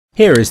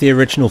Here is the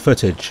original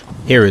footage.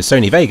 Here is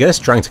Sony Vegas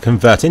trying to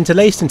convert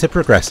interlaced into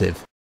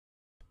progressive.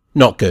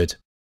 Not good.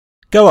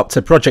 Go up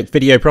to Project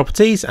Video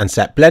Properties and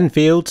set Blend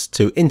Fields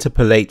to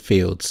Interpolate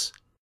Fields.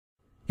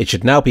 It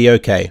should now be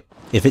OK.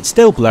 If it's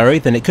still blurry,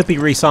 then it could be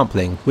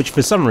resampling, which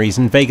for some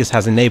reason Vegas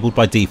has enabled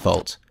by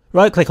default.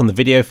 Right click on the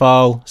video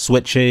file,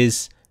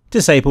 Switches,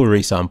 Disable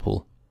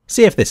Resample.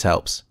 See if this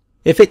helps.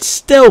 If it's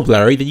still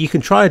blurry, then you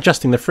can try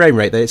adjusting the frame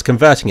rate that it's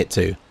converting it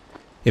to.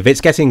 If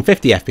it's getting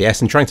 50 FPS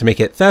and trying to make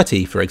it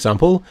 30, for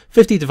example,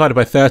 50 divided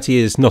by 30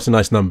 is not a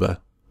nice number.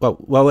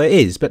 Well, it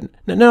is, but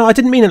no, I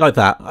didn't mean it like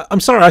that.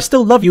 I'm sorry, I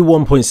still love you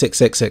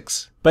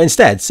 1.666. But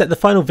instead, set the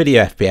final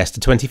video FPS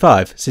to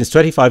 25, since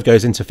 25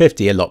 goes into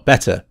 50 a lot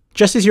better.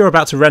 Just as you're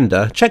about to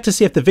render, check to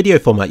see if the video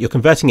format you're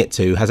converting it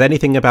to has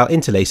anything about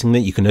interlacing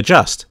that you can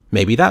adjust.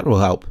 Maybe that will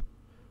help.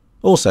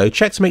 Also,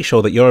 check to make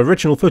sure that your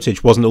original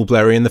footage wasn't all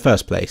blurry in the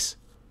first place.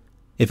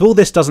 If all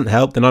this doesn't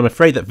help, then I'm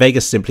afraid that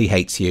Vegas simply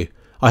hates you.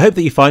 I hope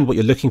that you find what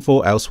you're looking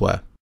for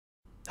elsewhere.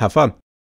 Have fun.